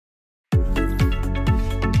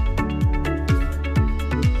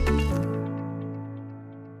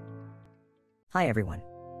Hi everyone.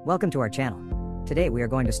 Welcome to our channel. Today we are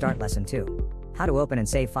going to start lesson 2. How to open and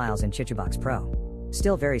save files in CHITUBOX Pro.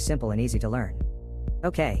 Still very simple and easy to learn.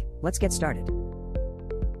 Okay, let's get started.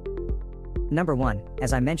 Number 1,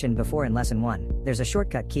 as I mentioned before in lesson 1, there's a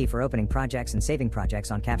shortcut key for opening projects and saving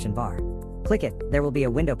projects on caption bar. Click it, there will be a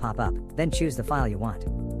window pop up, then choose the file you want.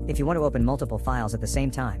 If you want to open multiple files at the same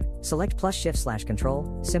time, select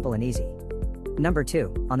 +Shift/Control, simple and easy. Number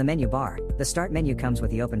 2, on the menu bar, the Start menu comes with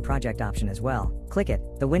the Open Project option as well. Click it,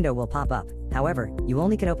 the window will pop up. However, you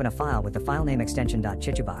only can open a file with the file name extension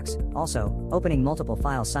 .chitubox. Also, opening multiple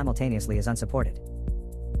files simultaneously is unsupported.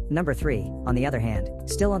 Number 3, on the other hand,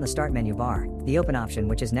 still on the Start menu bar, the Open option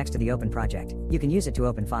which is next to the Open Project, you can use it to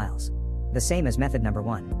open files. The same as method number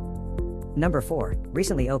 1. Number 4,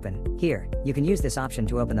 Recently Open. Here, you can use this option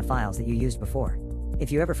to open the files that you used before.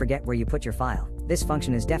 If you ever forget where you put your file, this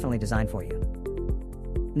function is definitely designed for you.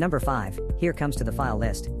 Number 5, here comes to the file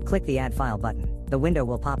list, click the Add File button, the window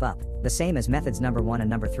will pop up, the same as methods number 1 and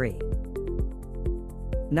number 3.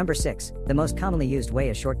 Number 6, the most commonly used way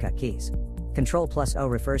is shortcut keys. Ctrl+O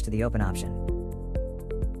refers to the Open option.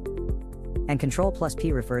 And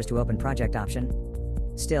Ctrl+P refers to Open Project option.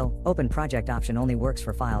 Still, Open Project option only works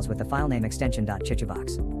for files with the file name extension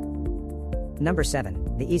 .chitubox. Number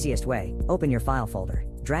 7, the easiest way, open your file folder,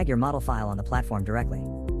 drag your model file on the platform directly.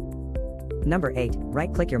 Number 8,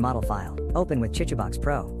 right-click your model file, open with CHITUBOX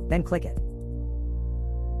Pro, then click it.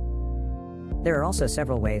 There are also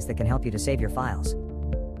several ways that can help you to save your files.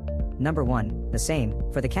 Number 1, the same,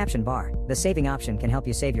 for the caption bar, the saving option can help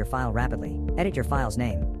you save your file rapidly, edit your file's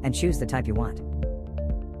name, and choose the type you want.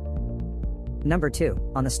 Number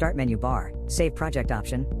 2, on the Start menu bar, Save Project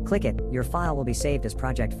option, click it, your file will be saved as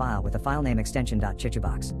project file with the file name extension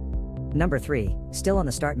 .chitubox. Number 3, still on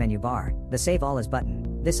the Start menu bar, the Save All As button.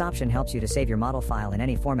 This option helps you to save your model file in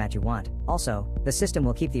any format you want. Also, the system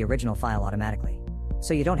will keep the original file automatically,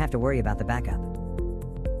 so you don't have to worry about the backup.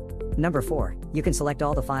 Number 4, you can select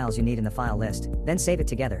all the files you need in the file list, then save it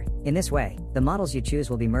together. In this way, the models you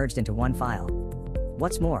choose will be merged into one file.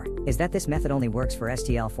 What's more, is that this method only works for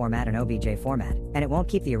STL format and OBJ format, and it won't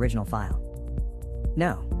keep the original file.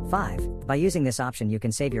 No. 5. By using this option you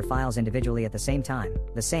can save your files individually at the same time.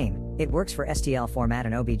 The same, it works for STL format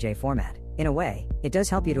and OBJ format. In a way, it does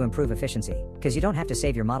help you to improve efficiency, because you don't have to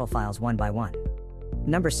save your model files one by one.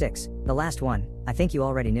 Number 6, the last one, I think you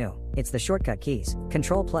already knew, it's the shortcut keys.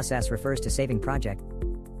 Ctrl+S refers to saving project.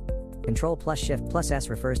 Ctrl+Shift+S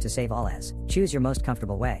refers to save all as. Choose your most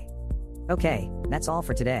comfortable way. Okay, that's all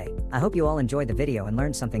for today. I hope you all enjoyed the video and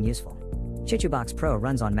learned something useful. CHITUBOX Pro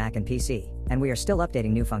runs on Mac and PC, and we are still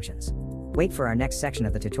updating new functions. Wait for our next section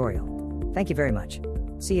of the tutorial. Thank you very much.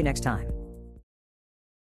 See you next time.